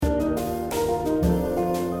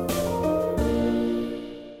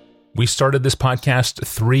We started this podcast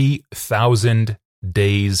 3,000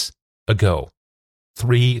 days ago.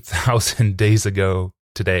 3,000 days ago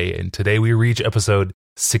today, and today we reach episode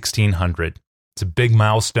 1600. It's a big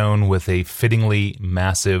milestone with a fittingly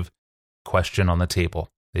massive question on the table.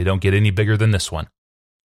 They don't get any bigger than this one.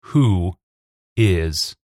 Who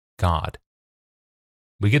is God?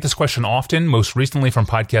 We get this question often, most recently from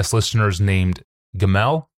podcast listeners named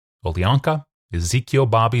Gamel, Olianka, Ezekiel,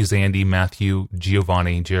 Bobby, Zandy, Matthew,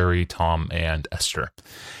 Giovanni, Jerry, Tom, and Esther.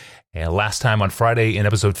 And last time on Friday in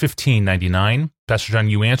episode 1599, Pastor John,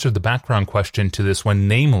 you answered the background question to this one,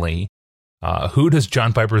 namely, who does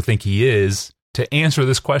John Piper think he is, to answer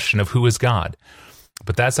this question of who is God?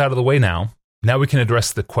 But that's out of the way now. Now we can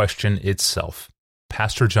address the question itself.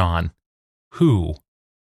 Pastor John, who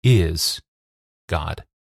is God?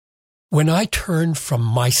 When I turn from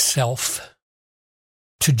myself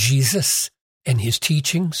to Jesus and his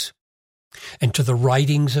teachings and to the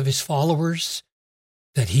writings of his followers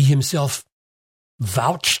that he himself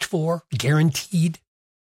vouched for, guaranteed,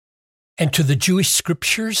 and to the Jewish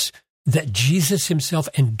scriptures that Jesus himself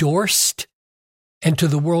endorsed, and to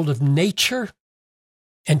the world of nature,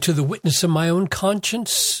 and to the witness of my own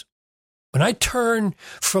conscience, when I turn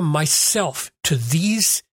from myself to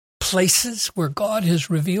these places where God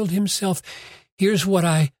has revealed himself, here's what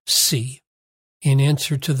I see in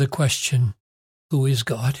answer to the question, who is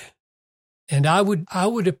God? And I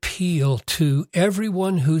would appeal to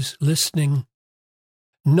everyone who's listening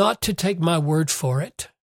not to take my word for it,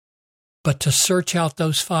 but to search out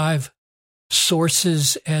those 5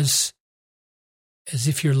 sources as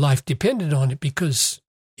if your life depended on it, because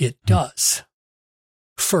it does.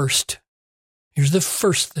 First, here's the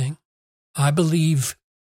first thing I believe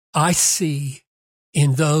I see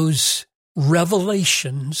in those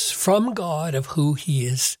revelations from God of who he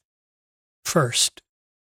is. First,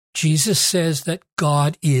 Jesus says that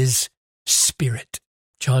God is spirit.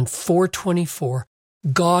 John 4:24,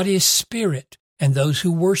 God is spirit, and those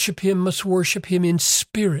who worship him must worship him in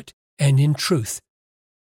spirit and in truth.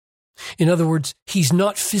 In other words, he's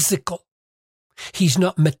not physical. He's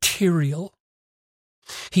not material.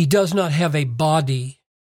 He does not have a body.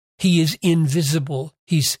 He is invisible.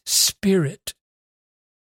 He's spirit.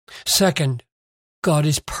 Second, God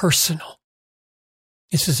is personal.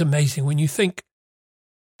 This is amazing. When you think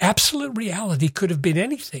absolute reality could have been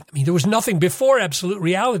anything. I mean, there was nothing before absolute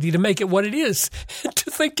reality to make it what it is.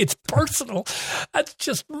 To think it's personal, that's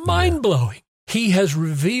just mind-blowing. He has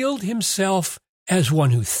revealed himself as one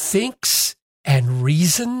who thinks and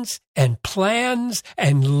reasons and plans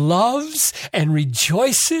and loves and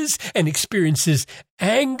rejoices and experiences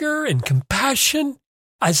anger and compassion.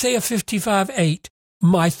 Isaiah 55:8,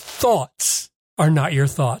 my thoughts are not your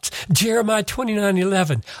thoughts. Jeremiah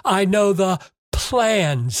 29:11, I know the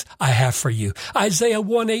plans I have for you. Isaiah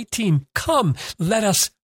 1:18, come, let us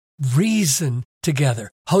reason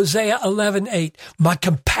together. Hosea 11:8, my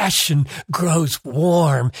compassion grows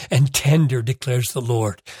warm and tender, declares the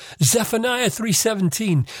Lord. Zephaniah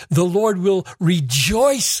 3:17, the Lord will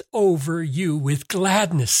rejoice over you with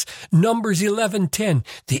gladness. Numbers 11:10,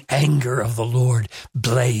 the anger of the Lord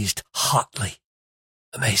blazed hotly.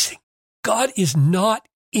 Amazing. God is not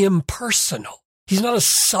impersonal. He's not a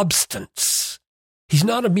substance. He's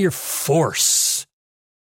not a mere force.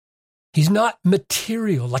 He's not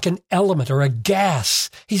material like an element or a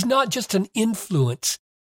gas. He's not just an influence.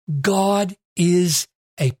 God is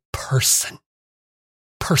a person.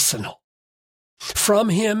 Personal. From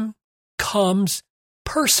him comes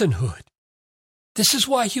personhood. This is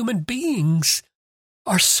why human beings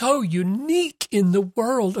are so unique in the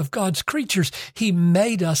world of God's creatures. He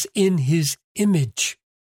made us in his image.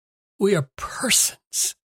 We are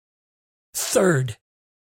persons. Third,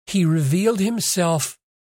 he revealed himself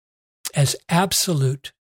as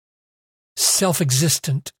absolute,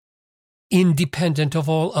 self-existent, independent of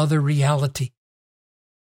all other reality.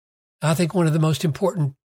 I think one of the most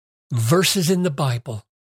important verses in the Bible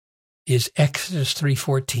is Exodus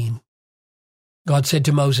 3:14. God said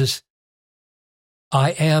to Moses,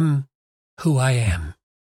 I am who I am.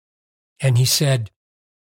 And he said,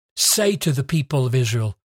 say to the people of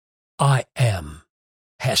Israel, I am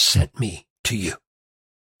has sent me to you.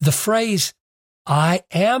 The phrase, I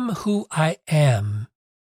am who I am,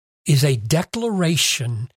 is a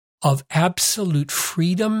declaration of absolute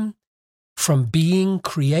freedom from being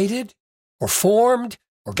created or formed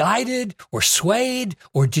or guided or swayed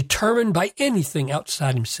or determined by anything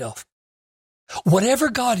outside himself. Whatever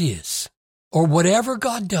God is or whatever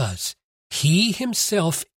God does, he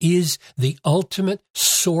himself is the ultimate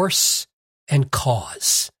source and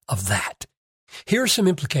cause of that. Here are some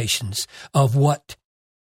implications of what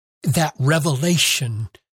that revelation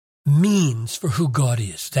means for who God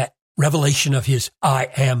is, that revelation of his I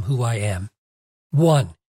am who I am.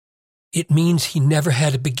 1, it means he never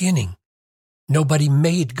had a beginning. Nobody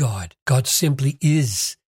made God. God simply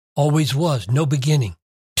is, always was, no beginning.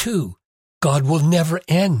 2, God will never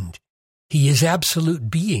end. He is absolute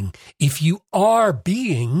being. If you are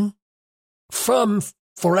being from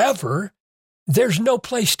forever, there's no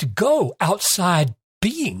place to go outside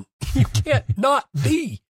being. You can't not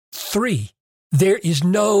be. 3, there is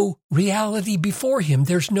no reality before him.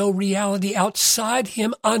 There's no reality outside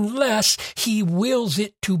him unless he wills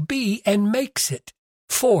it to be and makes it.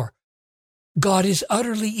 4, God is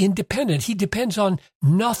utterly independent. He depends on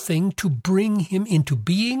nothing to bring him into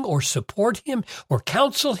being or support him or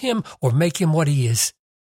counsel him or make him what he is.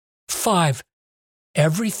 5,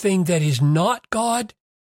 everything that is not God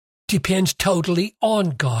depends totally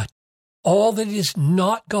on God. All that is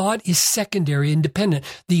not God is secondary, independent.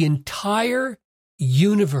 The entire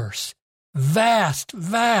universe, vast,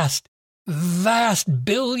 vast, vast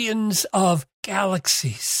billions of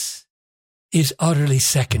galaxies, is utterly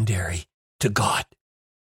secondary to God.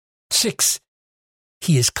 6,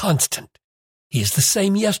 he is constant. He is the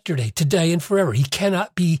same yesterday, today, and forever. He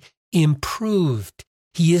cannot be improved.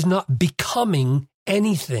 He is not becoming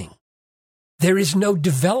anything. There is no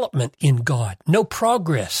development in God, no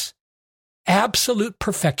progress. Absolute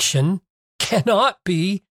perfection cannot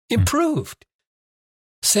be improved.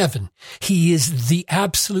 7, he is the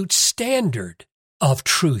absolute standard of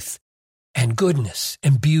truth and goodness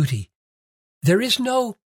and beauty. There is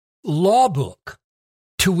no law book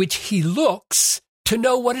to which he looks to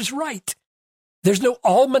know what is right. There's no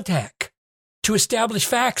almanac to establish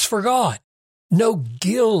facts for God, no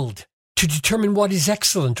guild to determine what is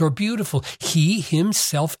excellent or beautiful. He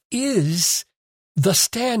himself is the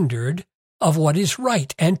standard of what is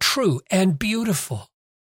right and true and beautiful.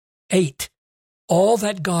 8, all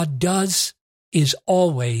that God does is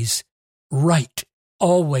always right,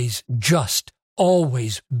 always just,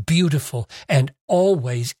 always beautiful, and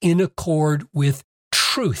always in accord with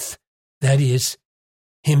truth, that is,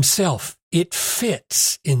 himself. It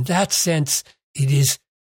fits. In that sense, it is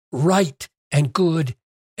right and good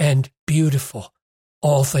and beautiful,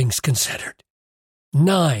 all things considered.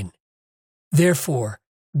 9, therefore,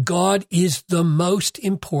 God is the most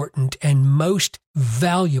important and most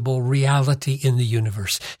valuable reality in the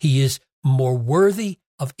universe. He is more worthy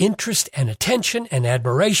of interest and attention and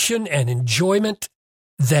admiration and enjoyment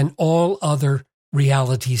than all other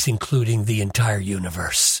realities, including the entire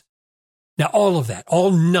universe. Now, all of that,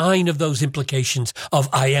 all 9 of those implications of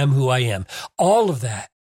I am who I am, all of that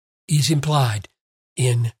is implied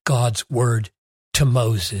in God's word to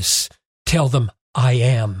Moses. Tell them, I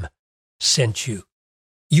am sent you.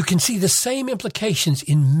 You can see the same implications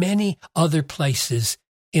in many other places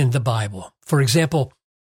in the Bible. For example,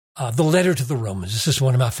 the letter to the Romans. This is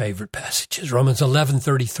one of my favorite passages. Romans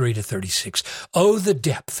 11:33-36. Oh, the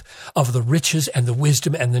depth of the riches and the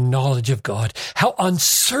wisdom and the knowledge of God. How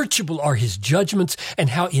unsearchable are his judgments and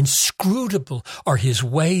how inscrutable are his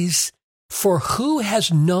ways. For who has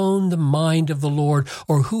known the mind of the Lord,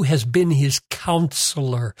 or who has been his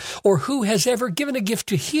counselor, or who has ever given a gift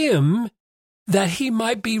to him that he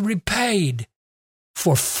might be repaid?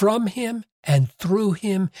 For from him and through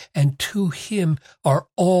him and to him are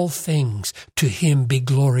all things. To him be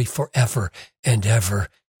glory forever and ever.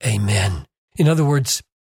 Amen. In other words,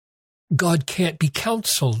 God can't be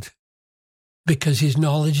counseled because his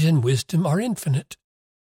knowledge and wisdom are infinite.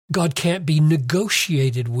 God can't be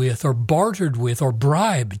negotiated with or bartered with or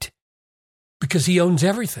bribed because he owns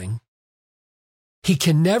everything. He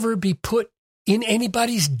can never be put in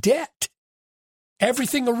anybody's debt.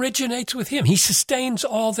 Everything originates with him. He sustains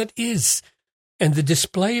all that is. And the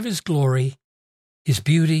display of his glory, his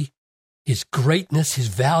beauty, his greatness, his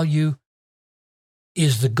value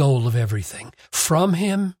is the goal of everything. From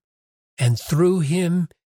him and through him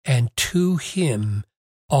and to him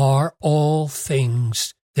are all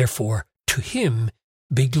things. Therefore, to him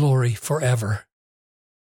be glory forever.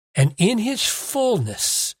 And in his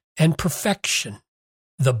fullness and perfection,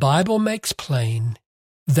 the Bible makes plain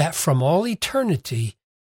that from all eternity,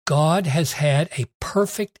 God has had a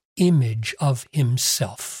perfect image of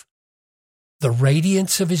himself. The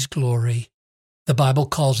radiance of his glory, the Bible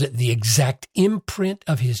calls it the exact imprint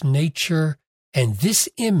of his nature, and this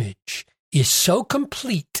image is so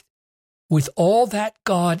complete with all that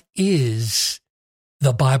God is,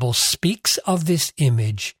 the Bible speaks of this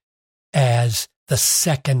image as the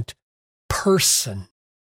second person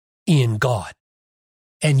in God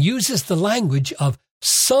and uses the language of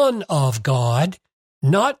Son of God,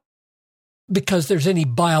 not because there's any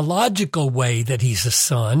biological way that he's a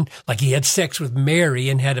son, like he had sex with Mary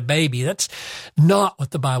and had a baby. That's not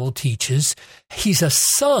what the Bible teaches. He's a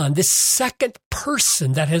son, this second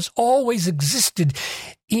person that has always existed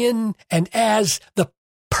in and as the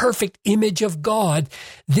perfect image of God.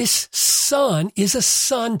 This son is a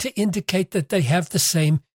son to indicate that they have the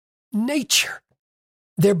same nature.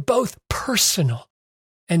 They're both personal,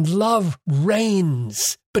 and love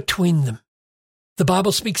reigns between them. The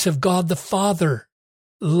Bible speaks of God the Father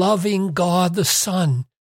loving God the Son,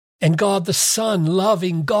 and God the Son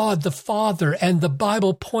loving God the Father. And the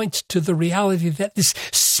Bible points to the reality that this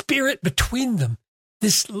spirit between them,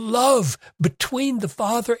 this love between the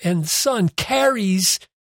Father and the Son, carries,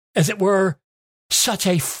 as it were, such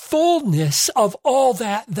a fullness of all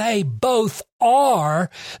that they both are,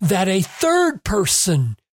 that a third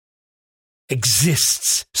person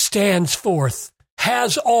exists, stands forth,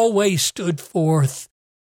 has always stood forth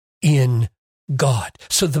in God.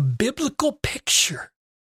 So the biblical picture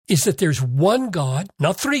is that there's one God,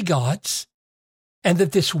 not three gods, and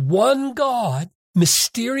that this one God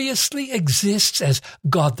mysteriously exists as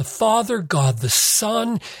God the Father, God the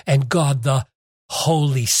Son, and God the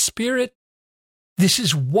Holy Spirit. This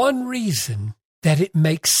is one reason that it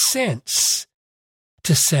makes sense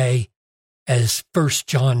to say, as 1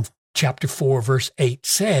 John chapter 4, verse 8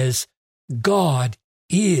 says, God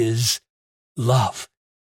is love.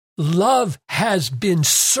 Love has been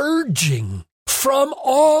surging from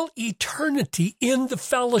all eternity in the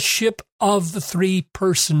fellowship of the three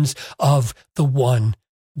persons of the one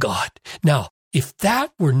God. Now, if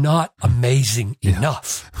that were not amazing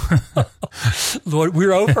enough, Lord,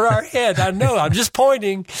 we're over our head. I know, I'm just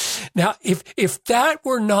pointing. Now, if that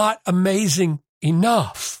were not amazing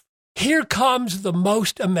enough, here comes the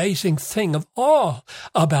most amazing thing of all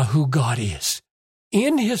about who God is.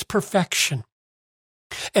 In his perfection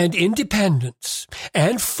and independence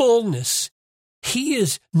and fullness, he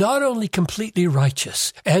is not only completely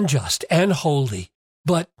righteous and just and holy,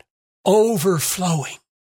 but overflowing.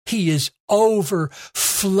 He is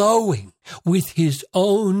overflowing with his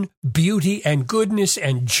own beauty and goodness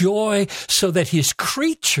and joy, so that his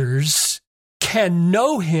creatures can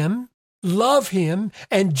know him, love him,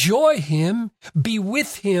 enjoy him, be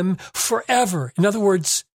with him forever. In other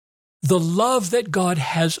words, the love that God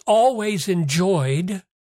has always enjoyed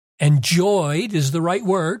is the right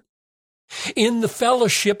word, in the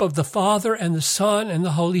fellowship of the Father and the Son and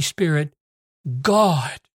the Holy Spirit,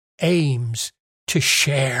 God aims to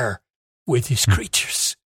share with his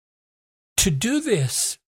creatures. To do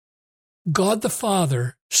this, God the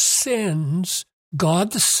Father sends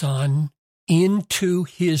God the Son into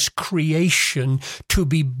his creation to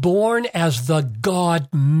be born as the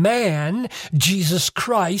God-man, Jesus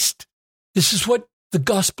Christ. This is what the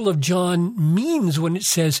Gospel of John means when it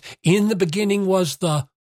says, in the beginning was the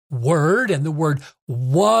Word, and the Word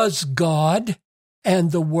was God,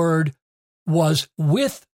 and the Word was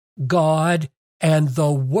with God, and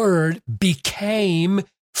the Word became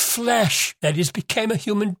flesh, that is, became a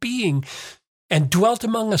human being, and dwelt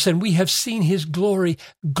among us, and we have seen his glory,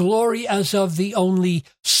 glory as of the only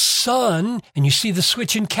Son. And you see the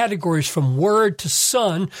switch in categories from Word to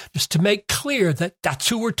Son, just to make clear that that's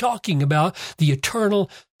who we're talking about, the eternal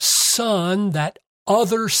Son, that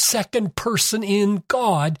other second person in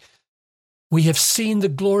God. We have seen the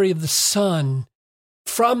glory of the Son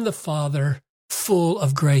from the Father, full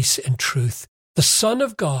of grace and truth. The Son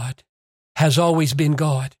of God has always been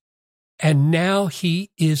God, and now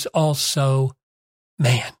he is also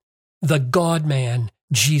man, the God-man,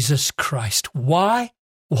 Jesus Christ. Why?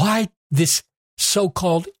 Why this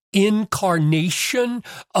so-called incarnation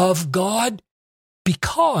of God?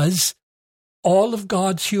 Because all of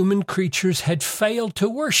God's human creatures had failed to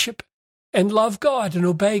worship and love God and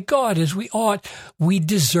obey God as we ought. We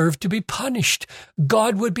deserve to be punished.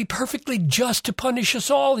 God would be perfectly just to punish us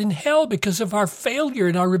all in hell because of our failure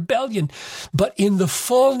and our rebellion. But in the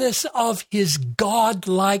fullness of his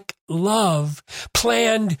God-like love,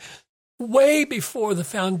 planned way before the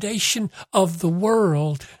foundation of the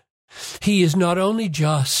world, he is not only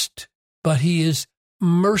just, but he is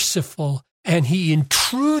merciful, and he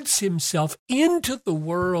intrudes himself into the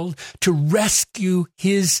world to rescue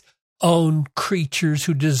his own creatures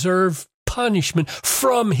who deserve punishment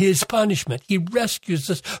from his punishment. He rescues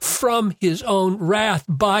us from his own wrath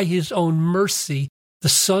by his own mercy. The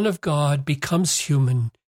Son of God becomes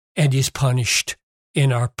human and is punished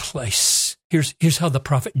in our place. Here's how the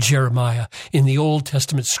prophet Jeremiah in the Old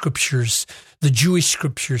Testament scriptures, the Jewish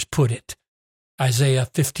scriptures, put it. Isaiah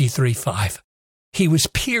 53:5. He was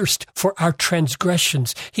pierced for our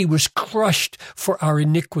transgressions. He was crushed for our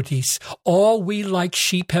iniquities. All we like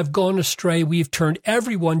sheep have gone astray. We have turned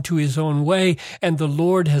everyone to his own way, and the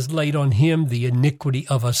Lord has laid on him the iniquity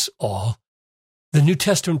of us all. The New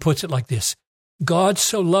Testament puts it like this: God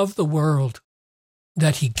so loved the world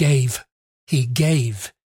that he gave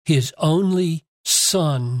his only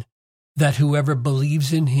Son, that whoever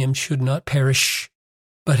believes in him should not perish,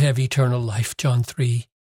 but have eternal life. John 3,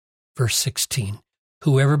 verse 16.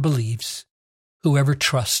 Whoever believes, whoever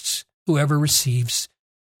trusts, whoever receives,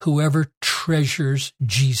 whoever treasures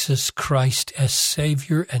Jesus Christ as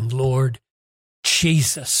Savior and Lord,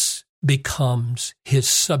 Jesus becomes his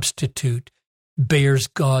substitute, bears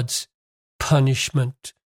God's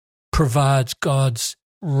punishment, provides God's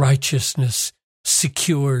righteousness,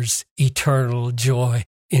 secures eternal joy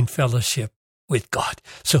in fellowship with God.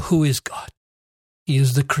 So who is God? He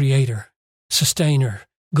is the creator, sustainer,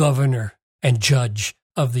 governor, and judge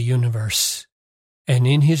of the universe. And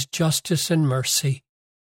in his justice and mercy,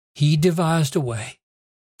 he devised a way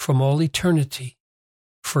from all eternity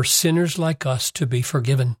for sinners like us to be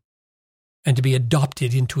forgiven and to be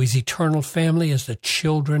adopted into his eternal family as the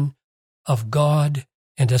children of God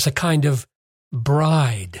and as a kind of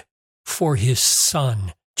bride for his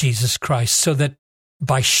Son, Jesus Christ, so that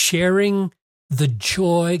by sharing the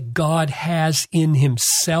joy God has in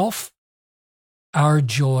himself, our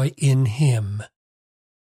joy in him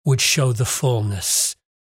would show the fullness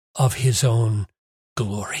of his own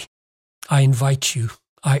glory. I invite you,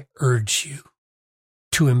 I urge you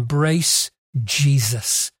to embrace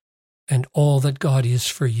Jesus and all that God is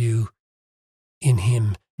for you in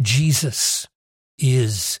him. Jesus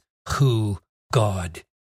is who God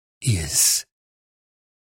is.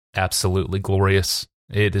 Absolutely glorious.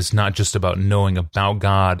 It is not just about knowing about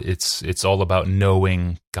God, it's all about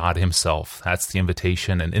knowing God himself. That's the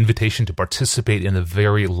invitation, an invitation to participate in the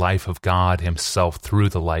very life of God himself through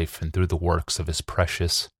the life and through the works of his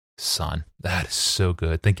precious Son. That is so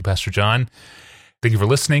good. Thank you, Pastor John. Thank you for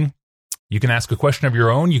listening. You can ask a question of your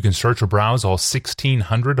own. You can search or browse all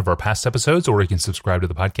 1,600 of our past episodes, or you can subscribe to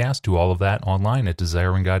the podcast. Do all of that online at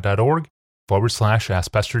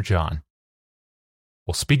desiringgod.org/Ask Pastor John.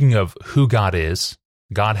 Well, speaking of who God is,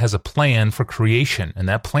 God has a plan for creation, and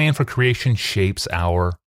that plan for creation shapes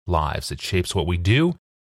our lives. It shapes what we do.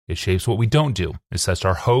 It shapes what we don't do. It sets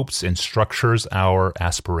our hopes and structures our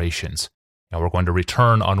aspirations. And we're going to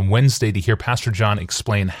return on Wednesday to hear Pastor John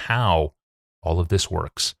explain how all of this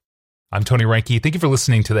works. I'm Tony Reinke. Thank you for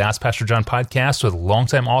listening to the Ask Pastor John podcast with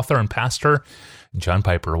longtime author and pastor John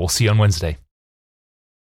Piper. We'll see you on Wednesday.